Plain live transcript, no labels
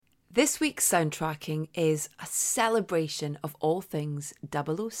This week's soundtracking is a celebration of all things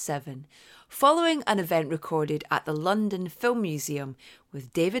 007, following an event recorded at the London Film Museum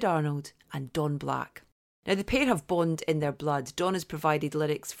with David Arnold and Don Black. Now, the pair have Bond in their blood. Don has provided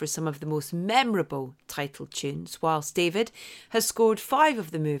lyrics for some of the most memorable title tunes, whilst David has scored 5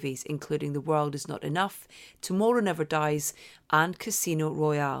 of the movies, including The World Is Not Enough, Tomorrow Never Dies, and Casino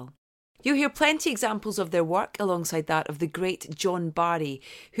Royale. You'll hear plenty examples of their work alongside that of the great John Barry,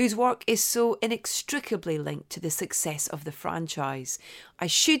 whose work is so inextricably linked to the success of the franchise. I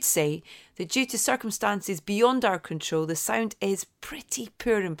should say that due to circumstances beyond our control, the sound is pretty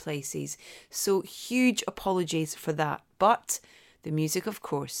poor in places, so huge apologies for that. But the music, of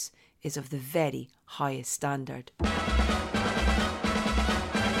course, is of the very highest standard.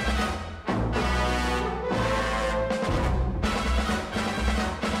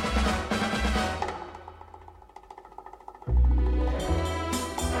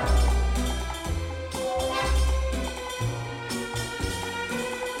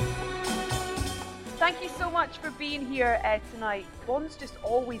 Thank you so much for being here tonight. Bond's just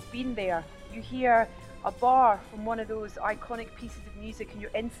always been there. You hear a bar from one of those iconic pieces of music and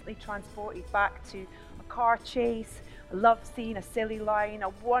you're instantly transported back to a car chase, a love scene, a silly line, a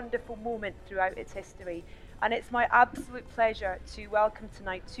wonderful moment throughout its history. And it's my absolute pleasure to welcome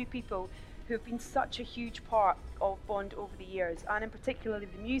tonight 2 people who have been such a huge part of Bond over the years, and in particular the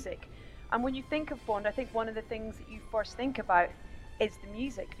music. And when you think of Bond, I think one of the things that you first think about is the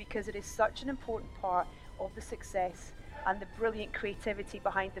music, because it is such an important part of the success and the brilliant creativity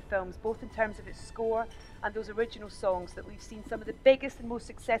behind the films, both in terms of its score and those original songs that we've seen some of the biggest and most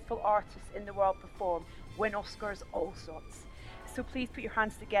successful artists in the world perform, win Oscars, all sorts. So please put your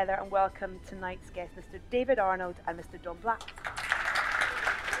hands together and welcome tonight's guests, Mr. David Arnold and Mr. Don Black.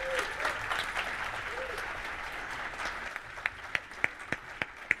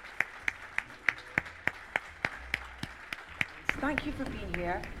 Thank you for being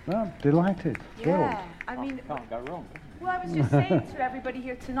here. Well, delighted. Yeah, I mean, can't go wrong. Well, I was just saying to everybody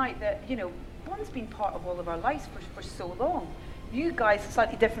here tonight that, you know, Bond's been part of all of our lives for so long. You guys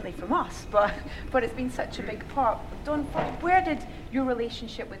slightly differently from us, but it's been such a big part. Don, where did your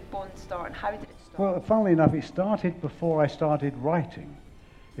relationship with Bond start, and how did it start? Well, funnily enough, it started before I started writing.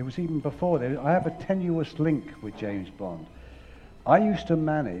 It was even before that. I have a tenuous link with James Bond. I used to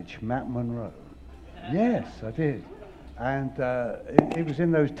manage Matt Monroe. Yes, I did. And it was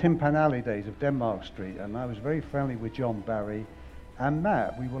in those Tin Pan Alley days of Denmark Street, and I was very friendly with John Barry and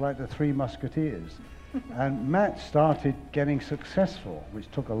Matt. We were like the 3 musketeers. And Matt started getting successful,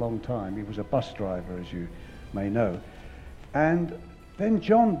 which took a long time. He was a bus driver, as you may know. And then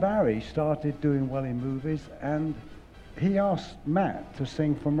John Barry started doing well in movies, and he asked Matt to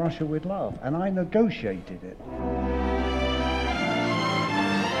sing From Russia With Love, and I negotiated it.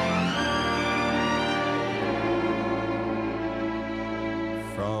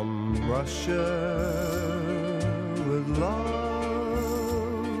 From Russia with love,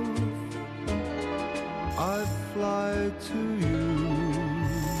 I fly to you,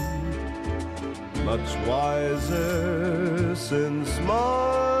 much wiser since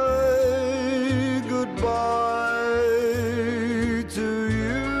my goodbye to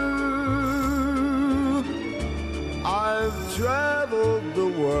you. I've traveled the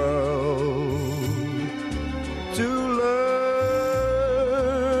world to learn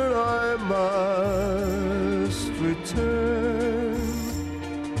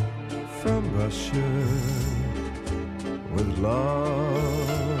from Russia with love.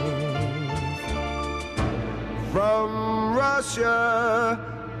 From Russia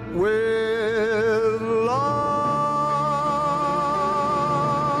with love.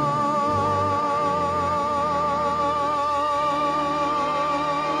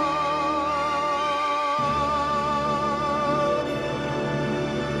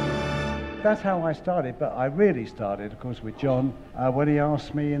 That's how I started, but I really started, of course, with John, when he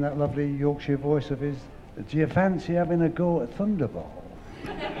asked me in that lovely Yorkshire voice of his, do you fancy having a go at Thunderball?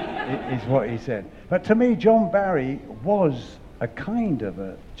 Is what he said. But to me, John Barry was a kind of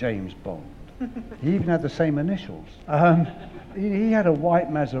a James Bond. He even had the same initials. He had a white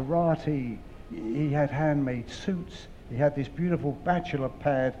Maserati, he had handmade suits, he had this beautiful bachelor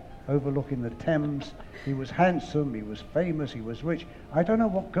pad overlooking the Thames. He was handsome, he was famous, he was rich. I don't know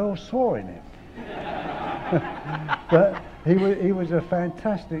what girls saw in him. But he was a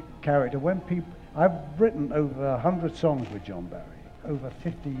fantastic character. I've written over 100 songs with John Barry, over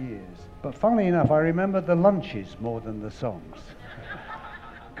 50 years. But funnily enough, I remember the lunches more than the songs.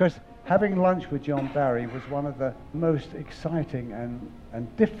 Because having lunch with John Barry was one of the most exciting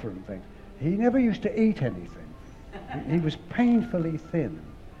and different things. He never used to eat anything. He was painfully thin.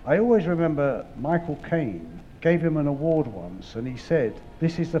 I always remember Michael Caine gave him an award once, and he said,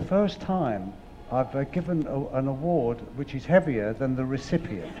 "This is the first time I've given an award which is heavier than the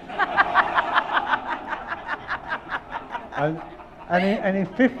recipient." and in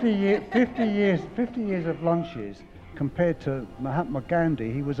 50 years of lunches, compared to Mahatma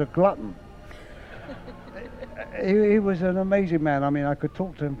Gandhi, he was a glutton. He was an amazing man. I mean, I could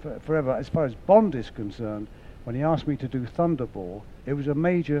talk to him forever. As far as Bond is concerned, when he asked me to do Thunderball, it was a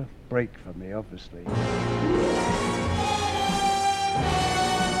major break for me, obviously.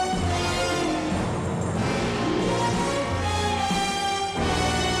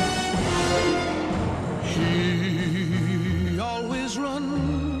 He always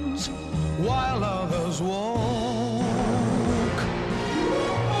runs while others walk.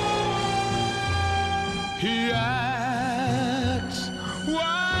 He acts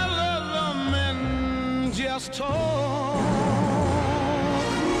while other men just talk.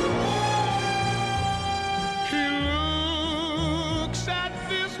 He looks at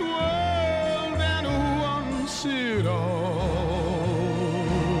this world and wants it all.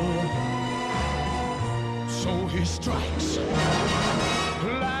 So he strikes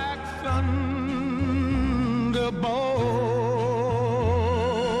like thunderbolt.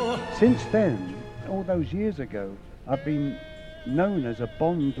 Since then, all those years ago, I've been known as a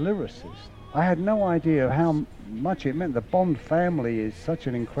Bond lyricist. I had no idea how much it meant. The Bond family is such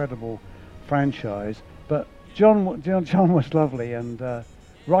an incredible franchise, but John was lovely, and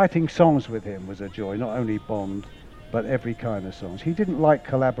writing songs with him was a joy, not only Bond, but every kind of songs. He didn't like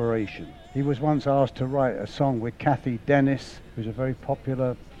collaboration. He was once asked to write a song with Kathy Dennis, who's a very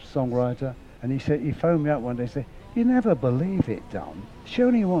popular songwriter, and he phoned me up one day and said, "You never believe it, Don. She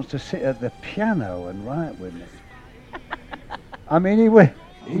only wants to sit at the piano and write with me." I mean,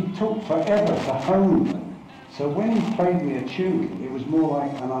 he took forever to hone them. So when he played me a tune, it was more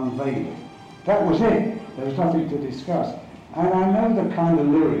like an unveiling. That was it. There was nothing to discuss. And I know the kind of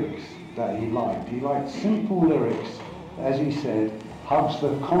lyrics that he liked. He liked simple lyrics, as he said, hugs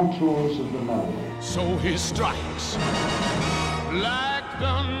the contours of the melody. So he strikes like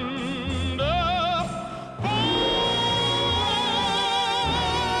thunder.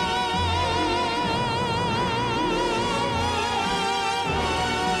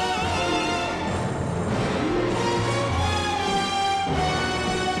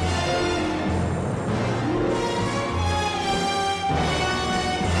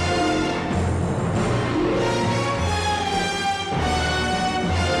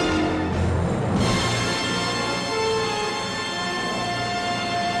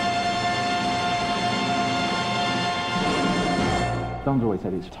 Don's always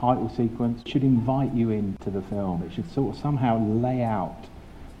said its title sequence should invite you into the film. It should sort of somehow lay out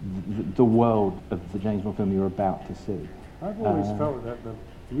the world of the James Bond film you're about to see. I've always felt that the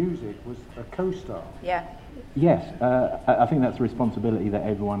music was a co-star. Yeah. Yes, I think that's a responsibility that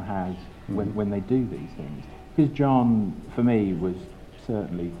everyone has when they do these things. Because John, for me, was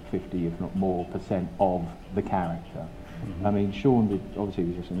certainly 50, if not more, % of the character. I mean, Sean obviously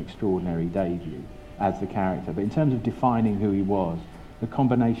was just an extraordinary debut as the character, but in terms of defining who he was, the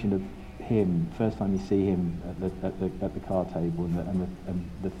combination of him, first time you see him at the card table and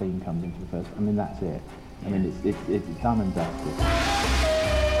the theme comes into the first, I mean, that's it. I mean, it's done and dusted.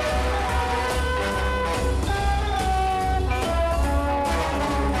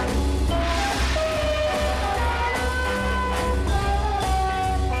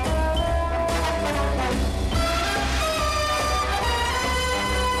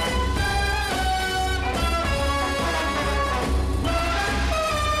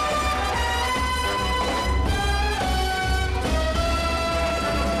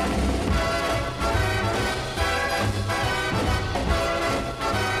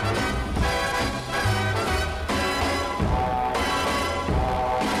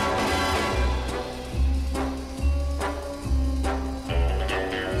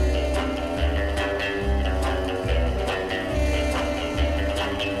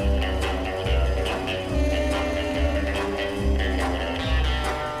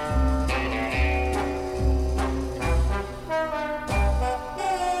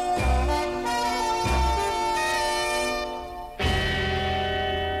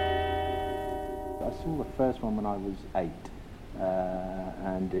 First one when I was 8,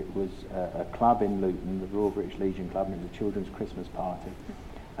 and it was a club in Luton, the Royal British Legion Club, and it was a children's Christmas party,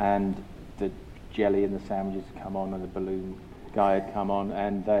 and the jelly and the sandwiches had come on and the balloon guy had come on,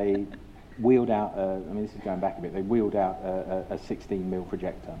 and they wheeled out, I mean this is going back a bit, they wheeled out a 16mm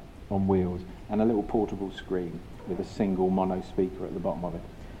projector on wheels and a little portable screen with a single mono speaker at the bottom of it,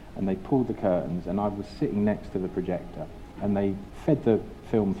 and they pulled the curtains and I was sitting next to the projector and they fed the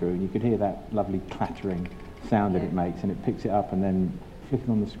film through, and you could hear that lovely clattering sound that it makes, and it picks it up, and then flicking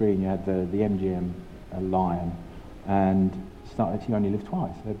on the screen you had the MGM lion, and started You Only Live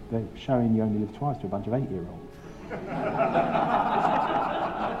Twice. They're showing You Only Live Twice to a bunch of 8-year-olds.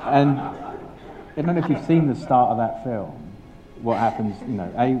 And I don't know if you've seen the start of that film, what happens,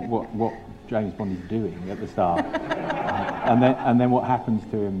 what James Bond is doing at the start, and then what happens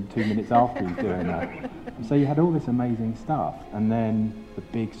to him 2 minutes after he's doing that. So you had all this amazing stuff, and then the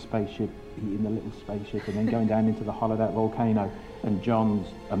big spaceship eating the little spaceship, and then going down into the hollowed out volcano, and John's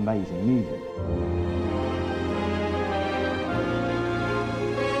amazing music.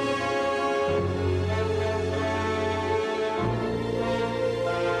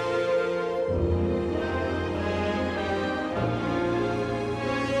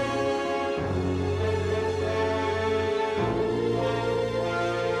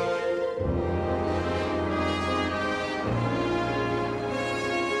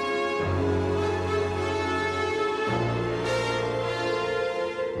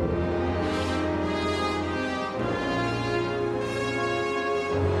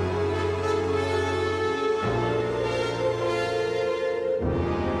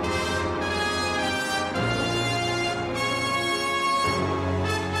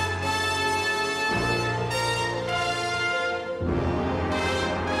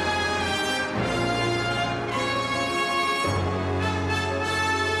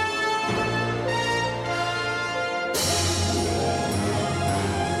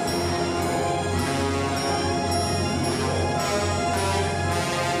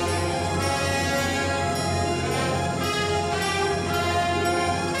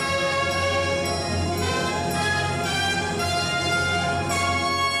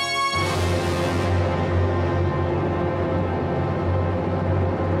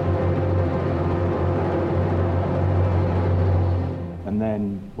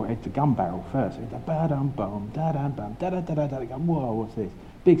 It's a gun barrel first. It's a ba-dum-bum, da-dum-bum, da-da-da-da-da. Whoa, what's this?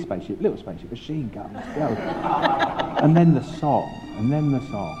 Big spaceship, little spaceship, machine guns, go. And then the song.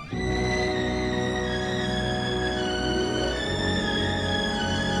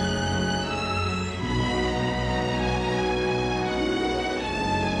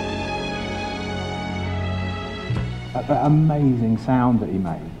 That amazing sound that he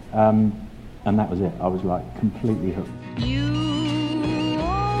made. And that was it. I was like completely hooked.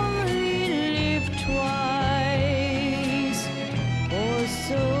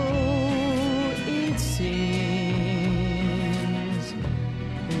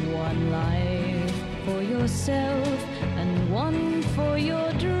 Yourself and one for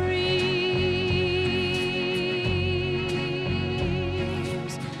your dreams.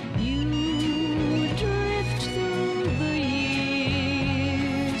 You drift through the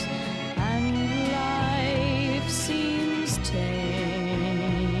years and life seems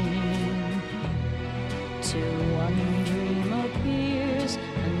tame till one dream appears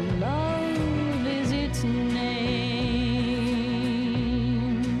and love is its name.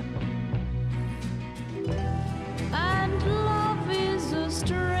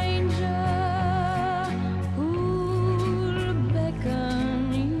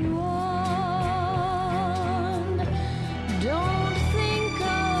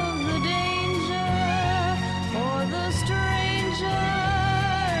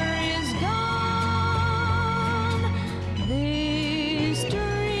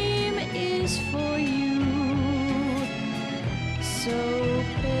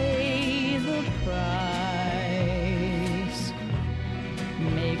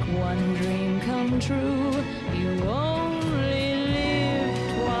 True, you only live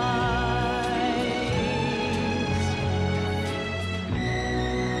twice.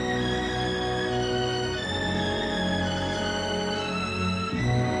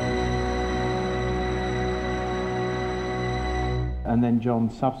 And then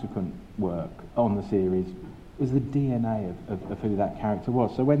John's subsequent work on the series was the DNA of who that character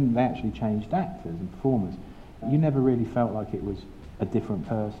was. So when they actually changed actors and performers, you never really felt like it was a different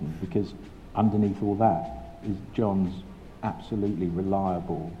person, because underneath all that is John's absolutely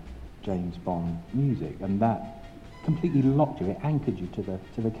reliable James Bond music, and that completely locked you. It anchored you to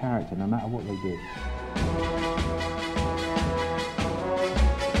the character, no matter what they did.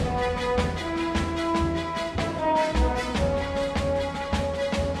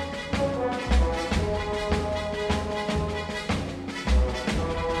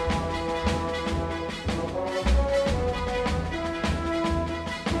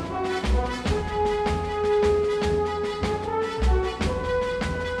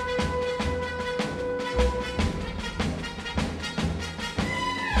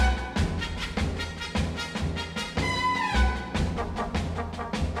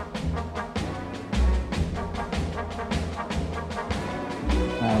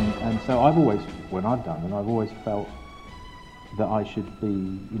 so I've always, when I've done them, I've always felt that I should be,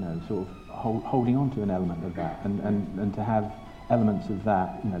 you know, sort of holding on to an element of that, and to have elements of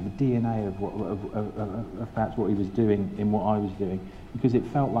that, you know, the DNA of perhaps what he was doing in what I was doing, because it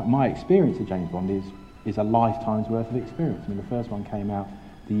felt like my experience of James Bond is a lifetime's worth of experience. I mean, the first one came out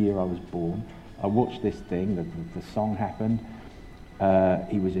the year I was born. I watched this thing, the song happened,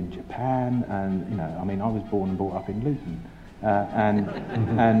 he was in Japan, and, you know, I mean, I was born and brought up in Luton,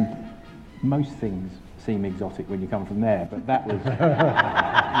 and most things seem exotic when you come from there, but that was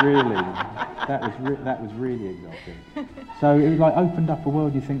really exotic. So it was like opened up a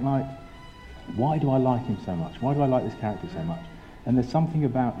world. You think, like, why do I like him so much? Why do I like this character so much? And there's something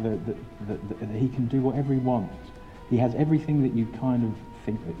about that he can do whatever he wants. He has everything that you kind of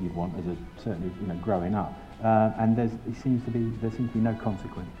think that you'd want as a certainly, you know, growing up. And there seems to be no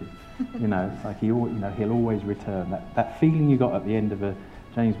consequences. You know, it's like he'll always return. That feeling you got at the end of a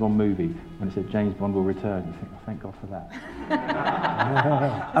James Bond movie when it said James Bond will return, you think, oh, thank God for that.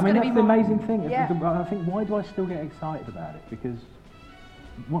 I mean, that's the amazing thing. Yeah. I think, why do I still get excited about it? Because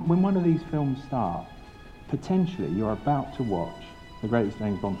when one of these films starts, potentially you're about to watch the greatest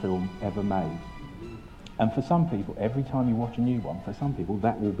James Bond film ever made. And for some people, every time you watch a new one, for some people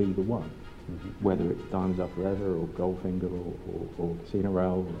that will be the one. Mm-hmm. Whether it's Diamonds Are Forever or Goldfinger or Casino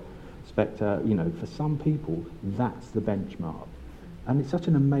Royale or Spectre, you know, for some people that's the benchmark. And it's such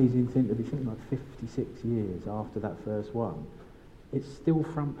an amazing thing to be thinking, like 56 years after that first one, it's still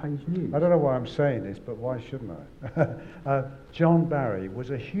front page news. I don't know why I'm saying this, but why shouldn't I? John Barry was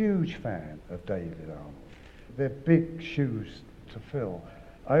a huge fan of David Arnold. They're big shoes to fill.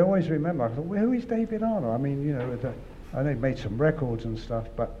 I always remember, I thought, well, who is David Arnold? I mean, you know, I know he made some records and stuff,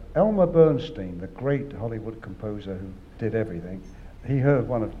 but Elmer Bernstein, the great Hollywood composer who did everything, he heard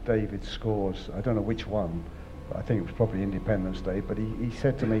one of David's scores, I don't know which one, I think it was probably Independence Day, but he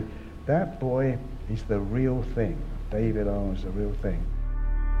said to me, that boy is the real thing. David Arnold's the real thing.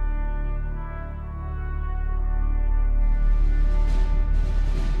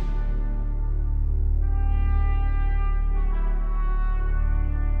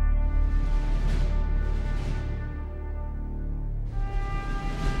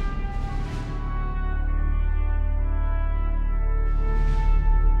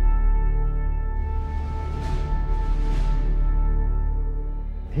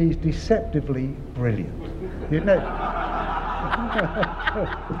 He's deceptively brilliant. You know.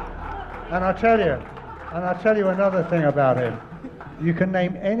 And I'll tell you another thing about him. You can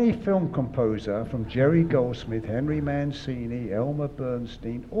name any film composer from Jerry Goldsmith, Henry Mancini, Elmer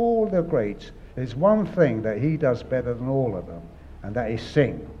Bernstein, all the greats. There's one thing that he does better than all of them, and that is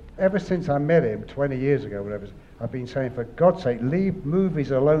sing. Ever since I met him 20 years ago, whatever, I've been saying, for God's sake, leave movies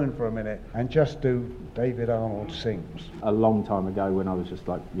alone for a minute and just do David Arnold Sings. A long time ago, when I was just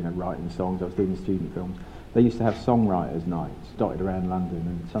like, you know, writing songs, I was doing student films, they used to have songwriters' nights dotted around London,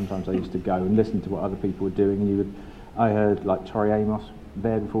 and sometimes I used to go and listen to what other people were doing, and I heard like Tori Amos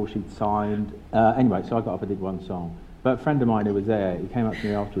there before she'd signed. Anyway, so I got up and did one song. But a friend of mine who was there, he came up to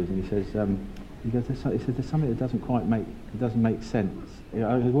me afterwards and he says, there's something that doesn't quite make sense. I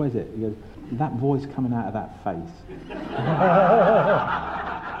goes, what is it? He goes, that voice coming out of that face.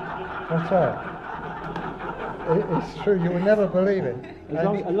 That's right. It's true, you will never believe it. As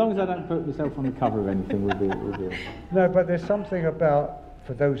long as I don't put myself on the cover of anything, we'll be. No, but there's something about,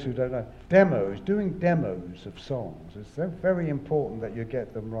 for those who don't know, doing demos of songs. It's so very important that you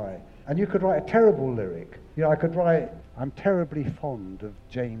get them right. And you could write a terrible lyric. You know, I could write, I'm terribly fond of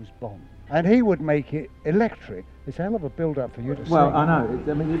James Bond. And he would make it electric. It's a hell of a build-up for you to sing. Well, I know.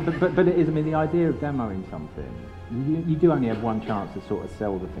 But it is. I mean, the idea of demoing something, you do only have one chance to sort of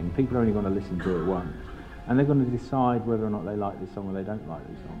sell the thing. People are only going to listen to it once, and they're going to decide whether or not they like this song or they don't like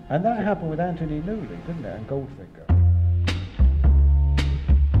this song. And that happened with Anthony Newley, didn't it? And Goldfinger.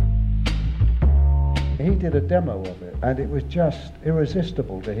 He did a demo of it, and it was just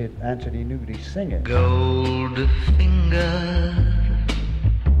irresistible to hear Anthony Newley sing it. Goldfinger,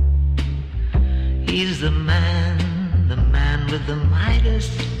 he's the man with the Midas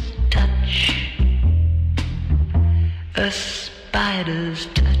touch, a spider's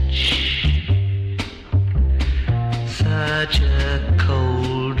touch, such a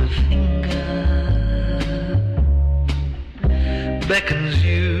cold finger beckons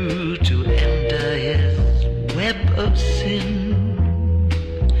you to enter his web of sin,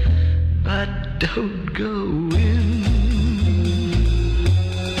 but don't go in.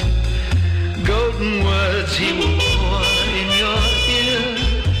 Golden words he will pour in your ear,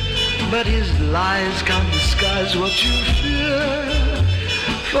 but his lies can't disguise what you fear.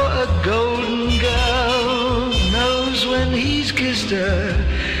 For a golden girl knows when he's kissed her,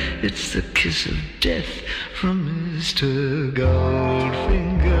 It's the kiss of death from Mr.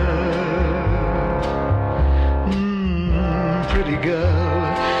 Goldfinger. Pretty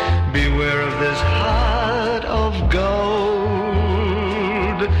girl, beware of this heart of gold.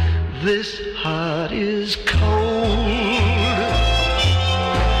 This heart is cold.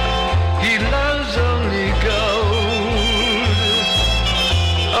 He loves only gold,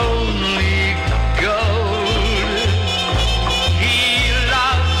 only gold. He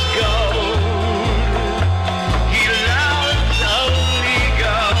loves gold. He loves only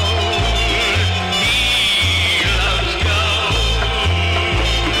gold. He loves gold.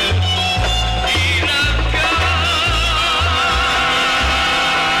 He loves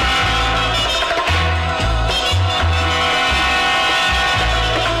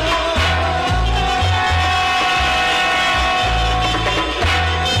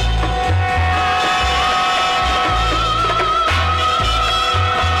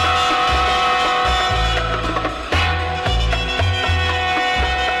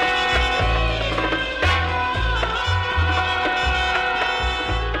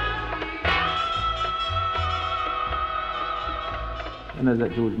And there's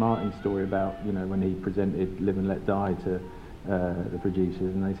that George Martin story about, you know, when he presented Live and Let Die to the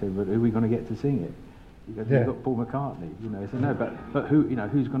producers, and they said, "But who are we going to get to sing it?" He goes, "You've got Paul McCartney." You know, he said, "No, but who, you know,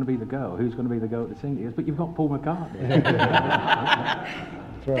 who's going to be the girl? Who's going to be the girl to sing it?" He goes, "But you've got Paul McCartney."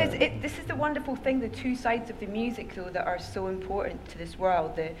 This is the wonderful thing, the two sides of the music, though, that are so important to this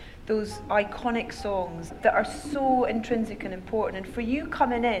world, those iconic songs that are so intrinsic and important. And for you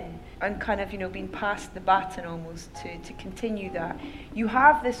coming in and kind of, you know, being passed the baton almost to continue that, you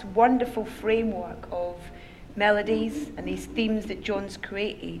have this wonderful framework of melodies and these themes that John's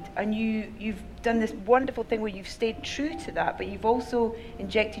created, and you've done this wonderful thing where you've stayed true to that, but you've also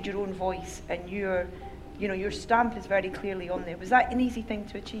injected your own voice, and your stamp is very clearly on there. Was that an easy thing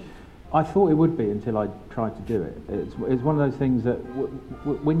to achieve? I thought it would be until I tried to do it. It's one of those things that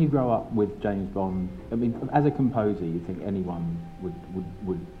when you grow up with James Bond, I mean, as a composer, you think anyone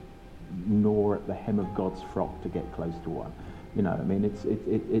would gnaw at the hem of God's frock to get close to one. You know, I mean, it's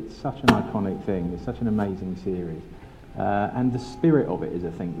such an iconic thing. It's such an amazing series, and the spirit of it is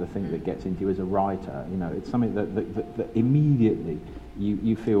the thing that gets into you as a writer. You know, it's something that immediately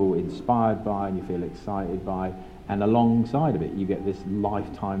you feel inspired by and you feel excited by, and alongside of it, you get this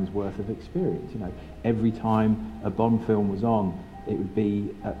lifetime's worth of experience. You know, every time a Bond film was on, it would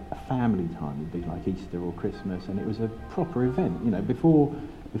be a family time. It'd be like Easter or Christmas, and it was a proper event. You know, before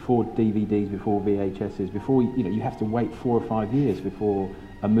DVDs, before VHSs, before, you know, you have to wait 4 or 5 years before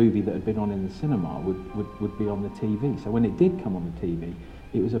a movie that had been on in the cinema would be on the TV. So when it did come on the TV,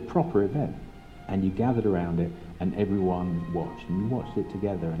 it was a proper event, and you gathered around it, and everyone watched, and you watched it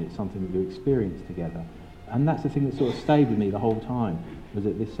together, and it's something that you experienced together. And that's the thing that sort of stayed with me the whole time, was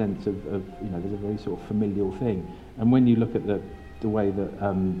that this sense of you know, there's a very sort of familial thing. And when you look at the way that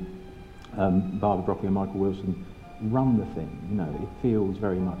Barbara Broccoli and Michael Wilson run the thing, you know, it feels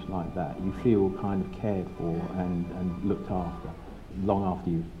very much like that. You feel kind of cared for and looked after long after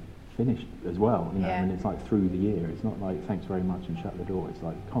you've finished as well, you know. Yeah. And it's like through the year. It's not like thanks very much and shut the door. It's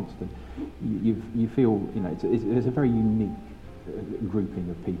like constant. You feel, you know, it's a very unique grouping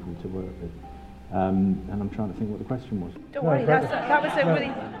of people to work with. And I'm trying to think what the question was. Don't worry, that was a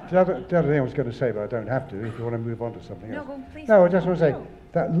really... The other thing I was going to say, but I don't have to, if you want to move on to something else. No, go, please. No, I just want to say No.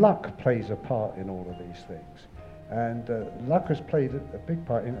 that luck plays a part in all of these things. And luck has played a big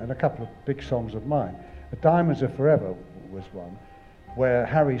part in a couple of big songs of mine. Diamonds Are Forever was one, where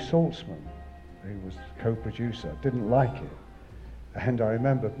Harry Saltzman, who was co-producer, didn't like it. And I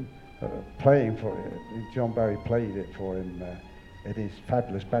remember playing for it. John Barry played it for him in his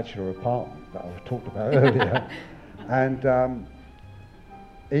fabulous bachelor apartment that I talked about earlier. And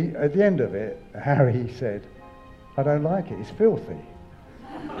at the end of it, Harry said, "I don't like it, it's filthy.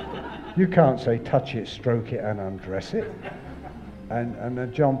 You can't say touch it, stroke it and undress it." And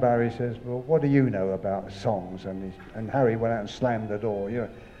then John Barry says, "Well, what do you know about songs?" And Harry went out and slammed the door. You know,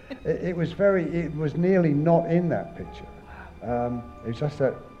 it was nearly not in that picture. It was just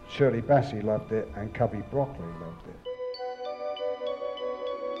that Shirley Bassey loved it and Cubby Broccoli loved it.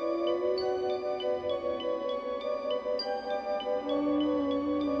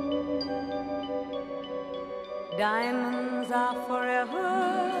 Diamonds are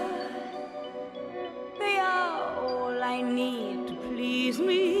forever. They are all I need to please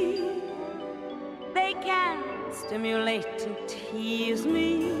me. They can stimulate and tease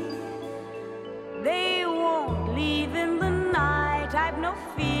me. They won't leave in the night. I've no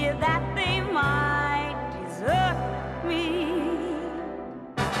fear that they might desert me.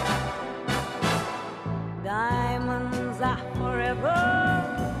 Diamonds are forever.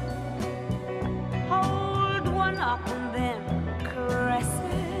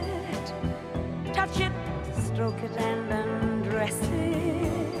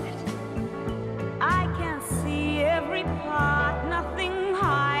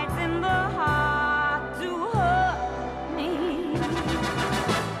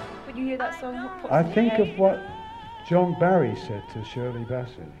 I think of what John Barry said to Shirley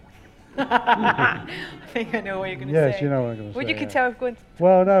Bassey. I think I know what you're going to say. Yes, you know what I'm going to say. Well, you can tell I'm going to...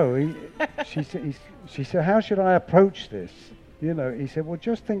 Well, no, she said, how should I approach this? You know, he said, well,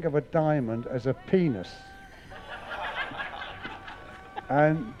 just think of a diamond as a penis.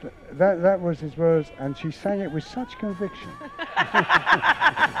 And that was his words, and she sang it with such conviction.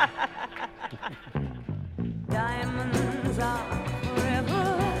 Diamonds are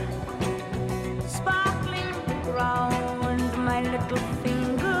forever sparkling round my little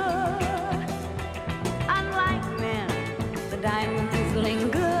finger. Unlike men, the diamonds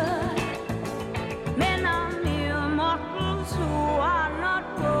linger. Men are mere mortals who are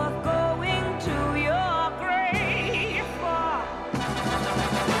not worth going to your grave for.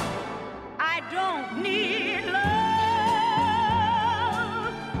 I don't need love.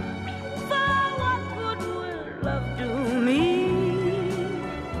 For what good will love do me?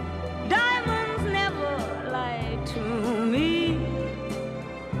 Diamonds never lie to me.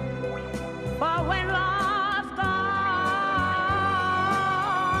 For when love's gone,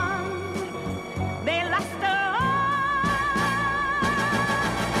 they luster on.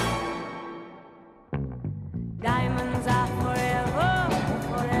 Diamonds are forever,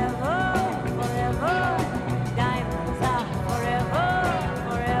 forever, forever. Diamonds are forever,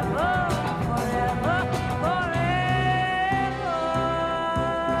 forever, forever, forever.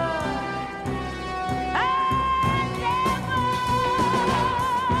 And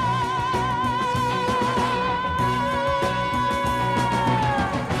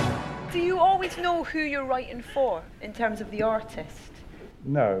Do you always know who you're writing for in terms of the artist?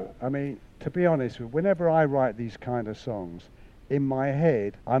 No, I mean, to be honest, whenever I write these kind of songs, in my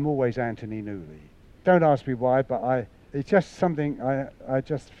head, I'm always Anthony Newley. Don't ask me why, but it's just something, I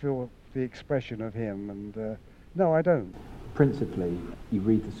just feel the expression of him, and no, I don't. Principally, you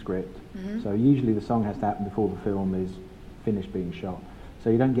read the script, so usually the song has to happen before the film is finished being shot, so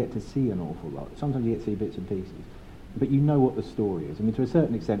you don't get to see an awful lot. Sometimes you get to see bits and pieces, but you know what the story is. I mean, to a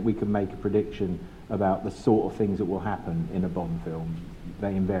certain extent, we can make a prediction about the sort of things that will happen in a Bond film.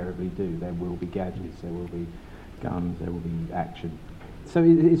 They invariably do. There will be gadgets, there will be guns, there will be action. So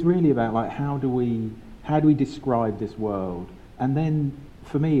it's really about, like, how do we describe this world? And then,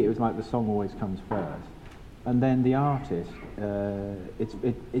 for me, it was like the song always comes first. And then the artist,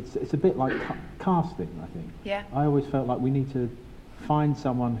 it's a bit like casting, I think. Yeah. I always felt like we need to find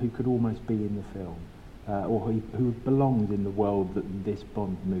someone who could almost be in the film, or who belongs in the world that this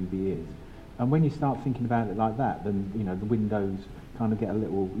Bond movie is. And when you start thinking about it like that, then, you know, the windows kind of get a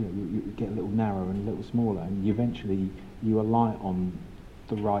little, you know, you get a little narrower and a little smaller, and eventually you alight on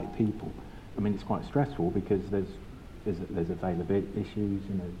the right people. I mean, it's quite stressful because there's availability issues,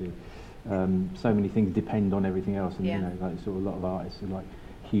 you know, so many things depend on everything else, and you know, like sort of a lot of artists are like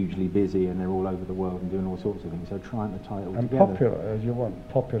hugely busy and they're all over the world and doing all sorts of things. So trying to tie it all and together. Popular, as you want,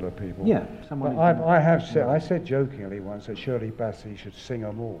 popular people. Yeah, someone. I said jokingly once that Shirley Bassey should sing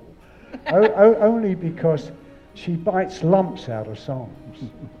them all, only because she bites lumps out of songs.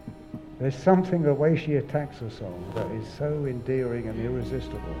 There's something the way she attacks a song that is so endearing and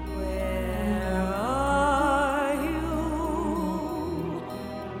irresistible. Where are you?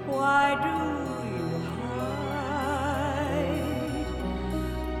 Why do you hide?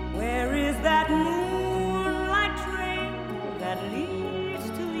 Where is that moonlight trail that leads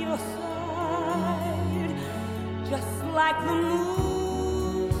to your side? Just like the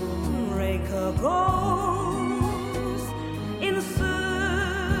moonraker goes in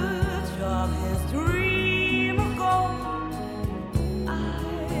search of his dream of gold, I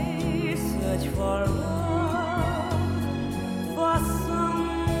search for love, for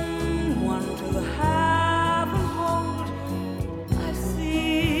someone to have and hold. I've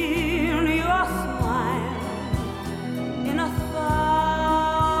seen your smile in 1,000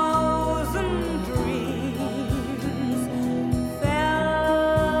 dreams,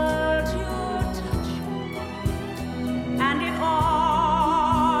 felt your touch, and it always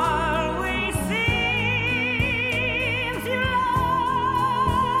seems you love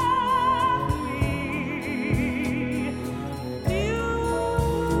me.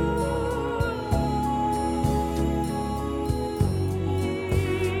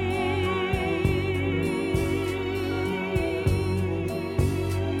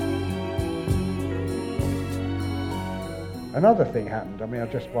 Another thing happened, I mean,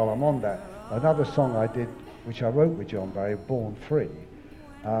 just while I'm on that, another song I did, which I wrote with John Barry, Born Free,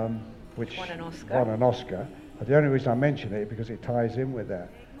 which Won an Oscar. won an Oscar. But the only reason I mention it is because it ties in with that.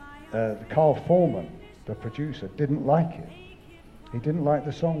 Carl Foreman, the producer, didn't like it. He didn't like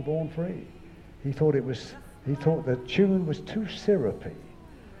the song Born Free. He thought the tune was too syrupy.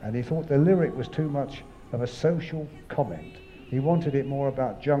 And he thought the lyric was too much of a social comment. He wanted it more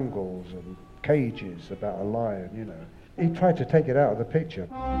about jungles and cages, about a lion, you know. He tried to take it out of the picture.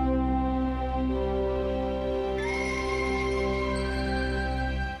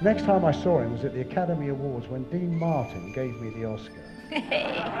 Next time I saw him was at the Academy Awards when Dean Martin gave me the Oscar.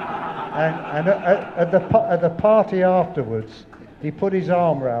 and at the party afterwards, he put his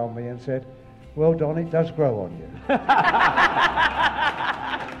arm round me and said, "Well, Don, it does grow on you."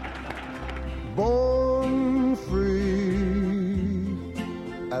 Born free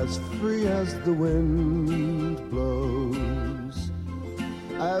as the wind blows,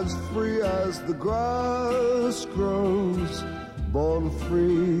 as free as the grass grows, born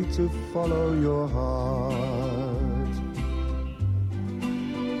free to follow your heart.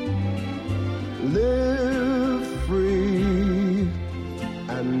 Live free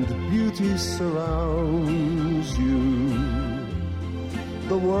and beauty surrounds you.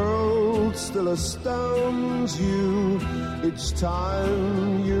 The world still astounds you each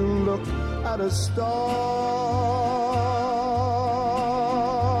time you look at a star.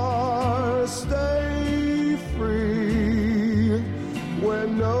 Stay free where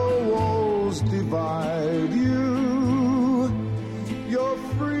no walls divide you. You're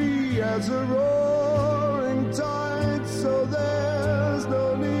free as a roaring tide, so there's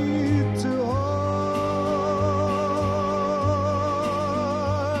no need to hide.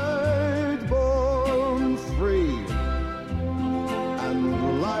 Born free,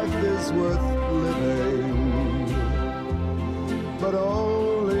 and life is worth living, but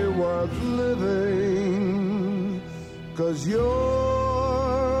only worth living 'cause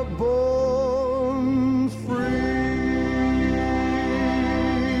you're born free.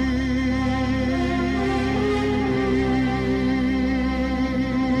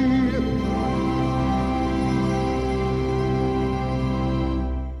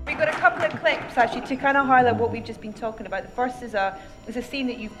 We've got a couple of clips actually to kind of highlight what we've just been talking about. The first is a scene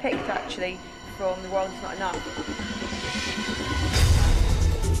that you've picked actually from The World's Not Enough.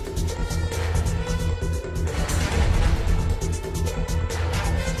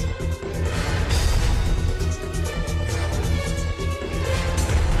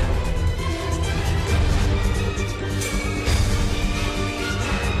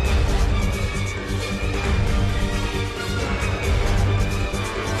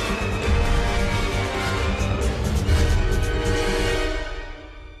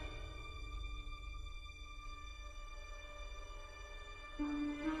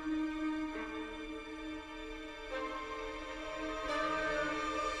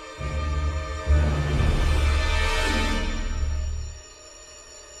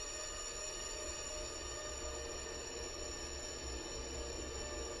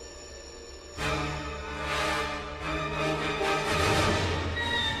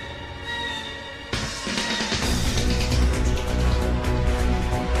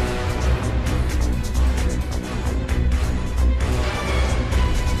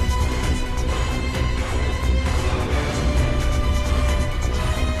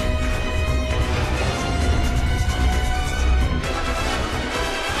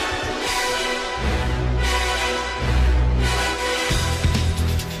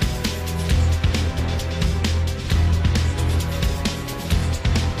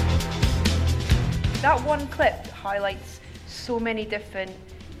 That one clip highlights so many different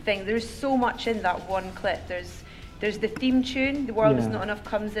things. There's so much in that one clip. There's the theme tune, The World Is Not Enough,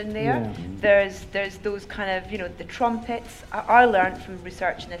 comes in there. Yeah. There's those kind of, the trumpets. I learned from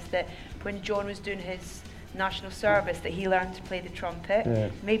researching this that when John was doing his national service that he learned to play the trumpet. Yeah.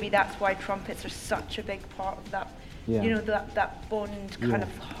 Maybe that's why trumpets are such a big part of that. Yeah. That bond kind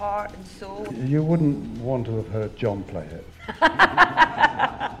of heart and soul. You wouldn't want to have heard John play it.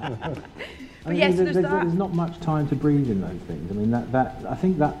 But yes, there's not much time to breathe in those things. I mean, I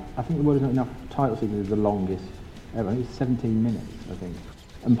think The World Is Not Enough title sequence is the longest ever. I think it's 17 minutes, I think.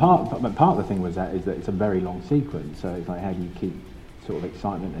 And part of the thing is that it's a very long sequence. So it's like, how do you keep sort of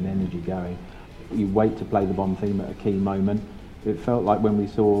excitement and energy going? You wait to play the Bond theme at a key moment. It felt like when we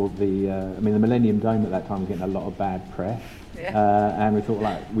saw the Millennium Dome at that time was getting a lot of bad press, and we thought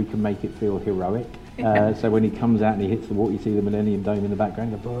like we can make it feel heroic. So when he comes out and he hits the water, you see the Millennium Dome in the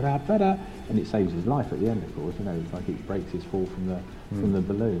background, and it saves his life at the end, of course. It's like it breaks his fall from the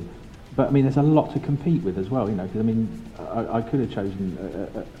balloon. But I mean, there's a lot to compete with as well, because I mean, I could have chosen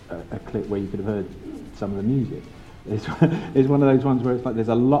a clip where you could have heard some of the music. It's one of those ones where it's like there's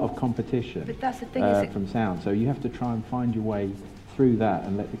a lot of competition. But that's the thing, from sound, so you have to try and find your way through that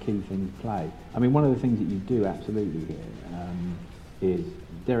and let the key things play. I mean, one of the things that you do absolutely here is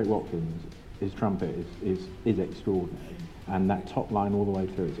Derek Watkins, his trumpet is extraordinary, and that top line all the way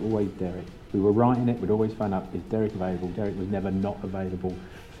through, it's always Derek. We were writing it, we'd always phone up, is Derek available? Derek was never not available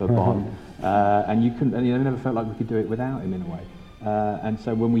for Bond, and you never felt like we could do it without him in a way. And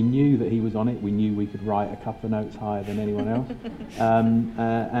so when we knew that he was on it, we knew we could write a couple of notes higher than anyone else,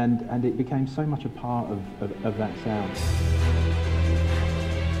 and it became so much a part of that sound.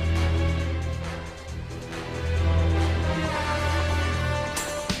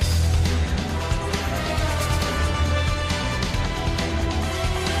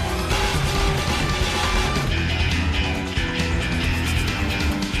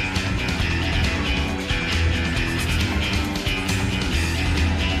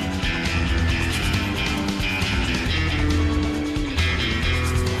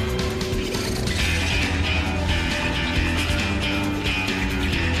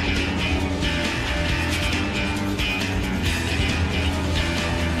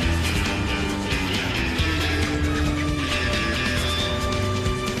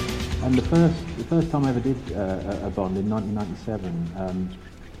 The first time I ever did a Bond in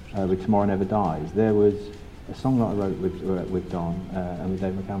 1997 with Tomorrow Never Dies, there was a song that I wrote with Don and with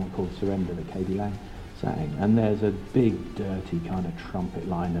Dave McCallum called Surrender that K.D. Lang sang, and there's a big dirty kind of trumpet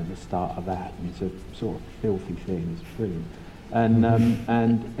line at the start of that, and it's a sort of filthy thing. It's brilliant. And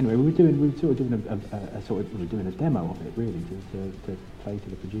anyway, we were doing a demo of it really to play to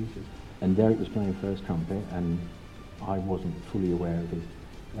the producers, and Derek was playing first trumpet, and I wasn't fully aware of his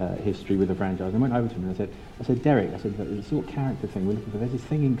history with the franchise. I went over to him and I said, Derek, the sort of character thing we're looking for, there's this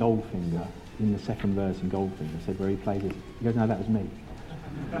thing in Goldfinger, in the second verse in Goldfinger, I said, where he plays it. He goes, no, that was me.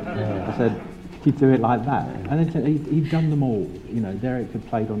 I said, could you do it like that? And then he'd done them all. You know, Derek had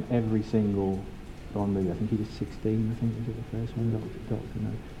played on every single Bond movie. I think he was 16, I think was it the first one, Doctor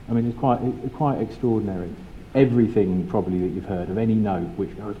No. I mean, it's quite extraordinary. Everything probably that you've heard of any note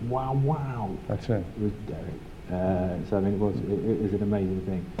which goes, wow, wow. That's it. It was Derek. So I mean, it was an amazing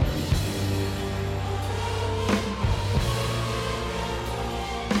thing.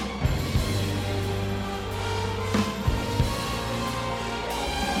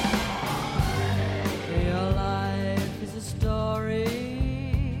 Your life is a story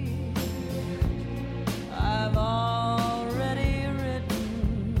I've already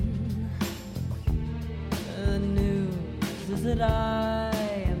written. The news is that I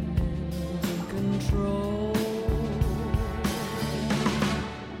am in control.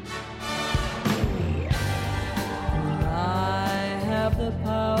 The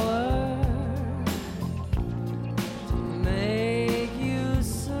power to make you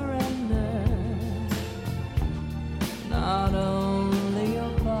surrender not only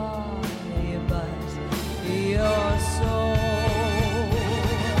your body but your soul.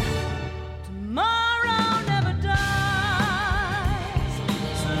 Tomorrow never dies.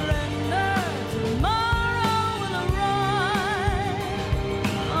 Surrender. Tomorrow will arrive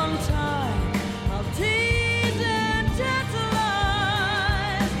on time. I'll tease and tantalize.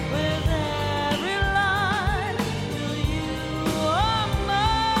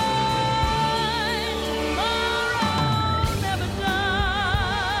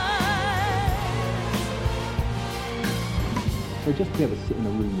 So just to be able to sit in a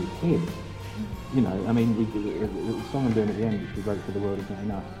room with him, you know, I mean, the song I'm doing at the end, which we wrote for The World Is Not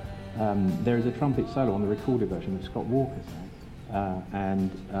Enough, there is a trumpet solo on the recorded version that Scott Walker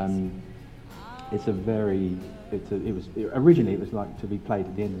sang, originally it was like to be played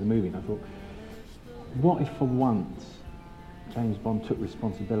at the end of the movie, and I thought, what if for once James Bond took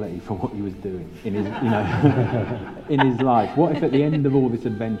responsibility for what he was doing in his, you know, in his life? What if at the end of all this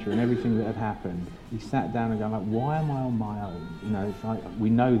adventure and everything that had happened, he sat down and going like, why am I on my own? You know, it's like, we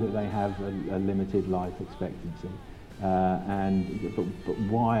know that they have a limited life expectancy, but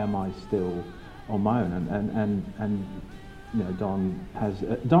why am I still on my own? And you know, Don has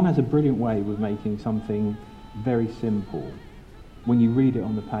a brilliant way with making something very simple. When you read it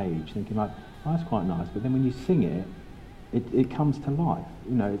on the page, thinking like, oh, that's quite nice, but then when you sing it, it comes to life.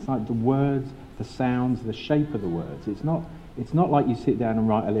 You know, it's like the words, the sounds, the shape of the words. It's not like you sit down and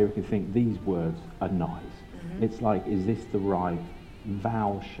write a lyric and think these words are nice. Mm-hmm. It's like, is this the right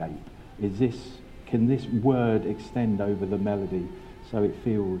vowel shape? Can this word extend over the melody so it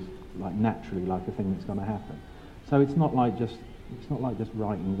feels like naturally like a thing that's going to happen? So it's not like just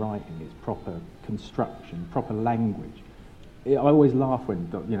writing. It's proper construction, proper language. I always laugh when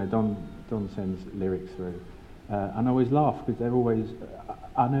Don sends lyrics through. And I always laugh because they're always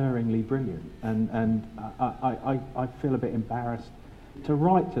unerringly brilliant, and I feel a bit embarrassed to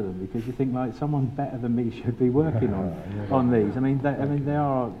write to them because you think like someone better than me should be working on these. I mean they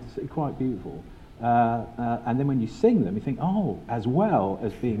are quite beautiful, and then when you sing them, you think, oh, as well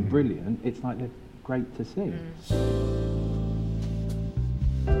as being brilliant, it's like they're great to sing.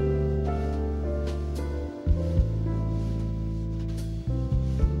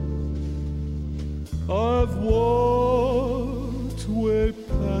 I've walked way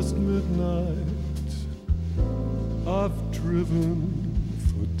past midnight. I've driven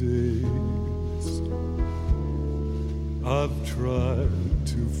for days. I've tried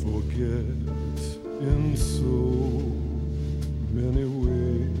to forget in so many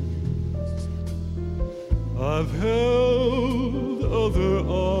ways. I've held other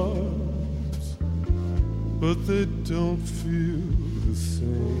arms, but they don't feel the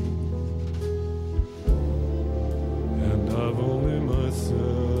same. And I've only myself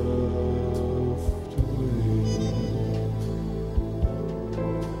to blame.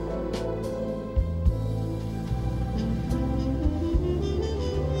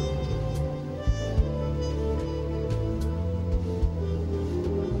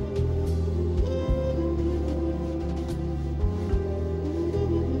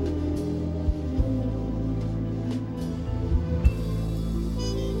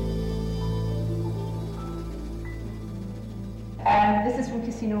 This is from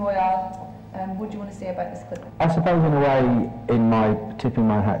Casino Royale. What do you want to say about this clip? I suppose in a way, in my tipping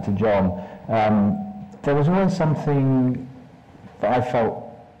my hat to John, there was always something that I felt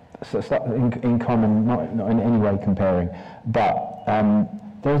in common, not in any way comparing, but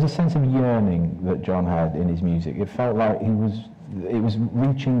there was a sense of yearning that John had in his music. It felt like it was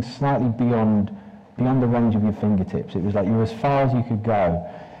reaching slightly beyond the range of your fingertips. It was like you were as far as you could go,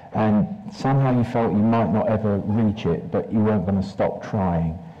 and somehow you felt you might not ever reach it, but you weren't going to stop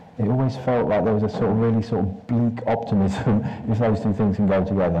trying. It always felt like there was a really bleak optimism, if those two things can go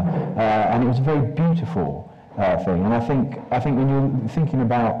together. And it was a very beautiful thing. And I think when you're thinking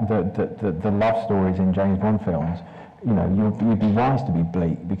about the love stories in James Bond films, you know, you'd be wise to be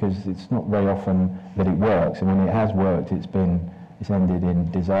bleak, because it's not very often that it works. And when it has worked, it's ended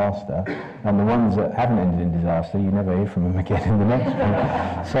in disaster, and the ones that haven't ended in disaster, you never hear from them again in the next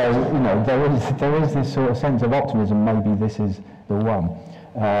one. So, you know, there is this sort of sense of optimism, maybe this is the one.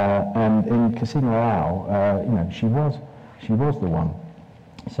 And in Casino Royale, you know, she was the one.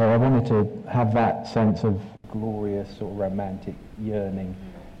 So I wanted to have that sense of glorious, sort of romantic, yearning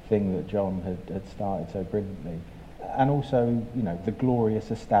thing that John had started so brilliantly. And also, you know, the glorious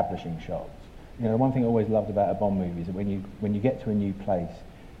establishing shots. You know, one thing I always loved about a Bond movie is that when you get to a new place,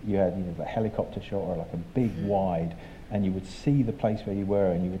 you had, you know, a helicopter shot or like a big wide, and you would see the place where you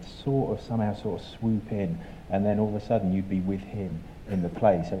were, and you would somehow swoop in, and then all of a sudden you'd be with him in the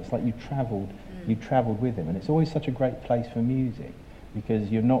place. So it's like you travelled with him, and it's always such a great place for music, because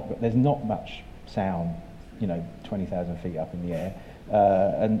there's not much sound, you know, 20,000 feet up in the air.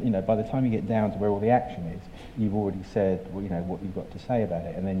 And, you know, by the time you get down to where all the action is, you've already said, well, you know, what you've got to say about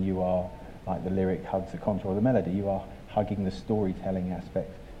it, and then you are, like the lyric hugs the contour of the melody, you are hugging the storytelling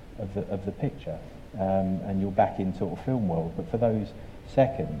aspect of the picture, and you're back in sort of film world. But for those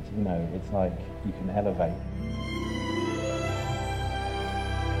seconds, you know, it's like you can elevate.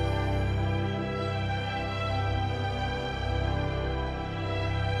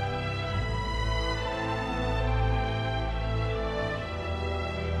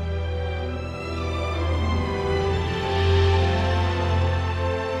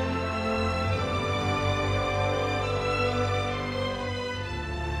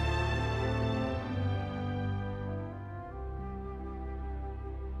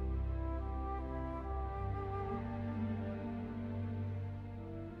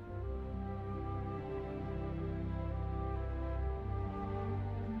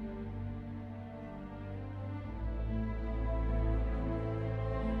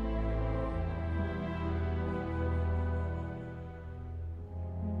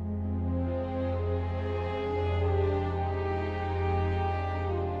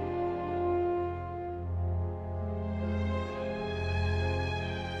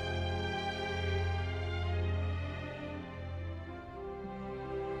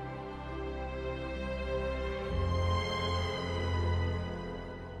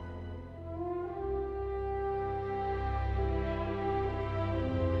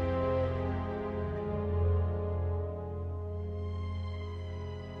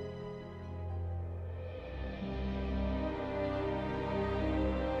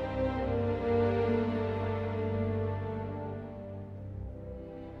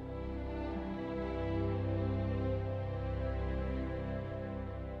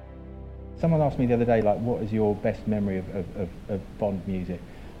 Someone asked me the other day, like, what is your best memory of Bond music?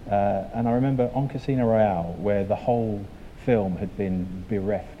 And I remember on Casino Royale, where the whole film had been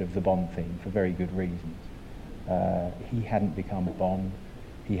bereft of the Bond theme for very good reasons. He hadn't become a Bond,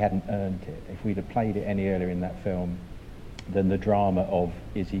 he hadn't earned it. If we'd have played it any earlier in that film, then the drama of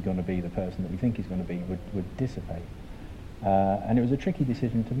is he going to be the person that we think he's going to be would dissipate. And it was a tricky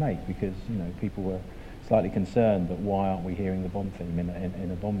decision to make because, you know, people were slightly concerned that why aren't we hearing the Bond theme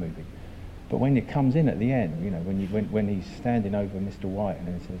in a Bond movie? But when it comes in at the end, you know, when he's standing over Mr. White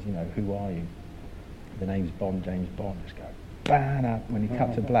and he says, you know, who are you? The name's Bond, James Bond. Just go, bang up when he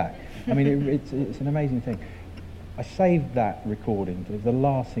cut to black. I mean, it's an amazing thing. I saved that recording. It was the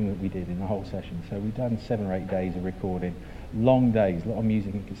last thing that we did in the whole session. So we've done 7 or 8 days of recording, long days, a lot of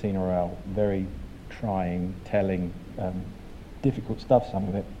music in Casino Royale, very trying, telling, difficult stuff, some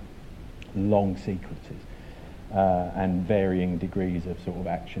of it, long sequences, and varying degrees of sort of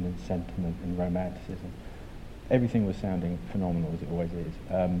action and sentiment and romanticism. Everything was sounding phenomenal, as it always is.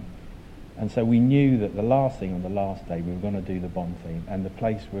 And so we knew that the last thing on the last day we were going to do the Bond theme, and the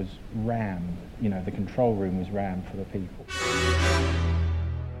place was rammed, you know, the control room was rammed full of people.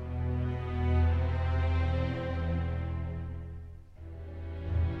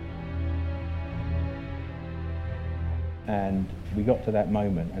 And we got to that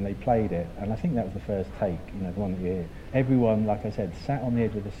moment and they played it, and I think that was the first take, you know, the one that you hear. Everyone, like I said, sat on the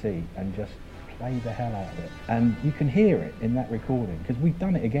edge of the seat and just played the hell out of it. And you can hear it in that recording, because we've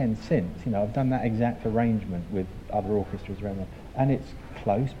done it again since. You know, I've done that exact arrangement with other orchestras around, and it's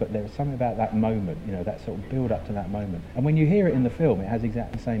close, but there's something about that moment, you know, that sort of build up to that moment. And when you hear it in the film, it has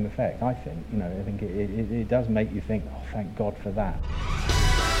exactly the same effect, I think. You know, I think it does make you think, oh, thank God for that.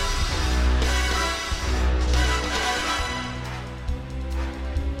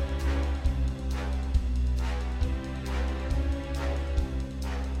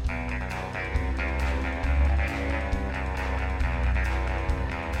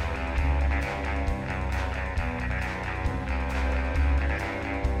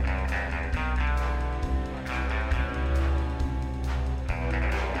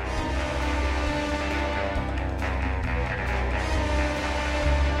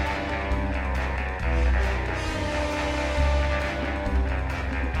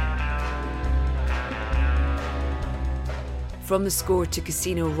 From the score to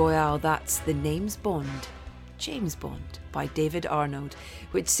Casino Royale, that's The Name's Bond, James Bond by David Arnold,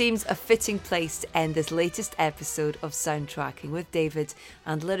 which seems a fitting place to end this latest episode of Soundtracking with David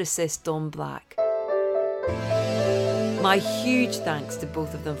and lyricist Don Black. My huge thanks to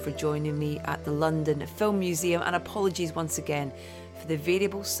both of them for joining me at the London Film Museum, and apologies once again for the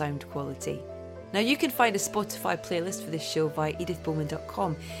variable sound quality. Now, you can find a Spotify playlist for this show via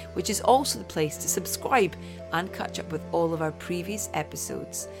edithbowman.com, which is also the place to subscribe and catch up with all of our previous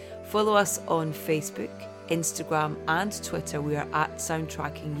episodes. Follow us on Facebook, Instagram and Twitter. We are at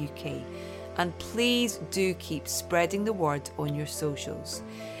Soundtracking UK. And please do keep spreading the word on your socials.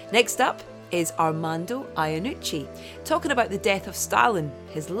 Next up is Armando Iannucci, talking about the death of Stalin,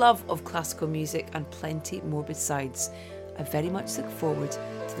 his love of classical music and plenty more besides. I very much look forward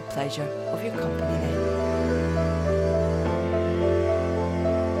to the pleasure of your company then.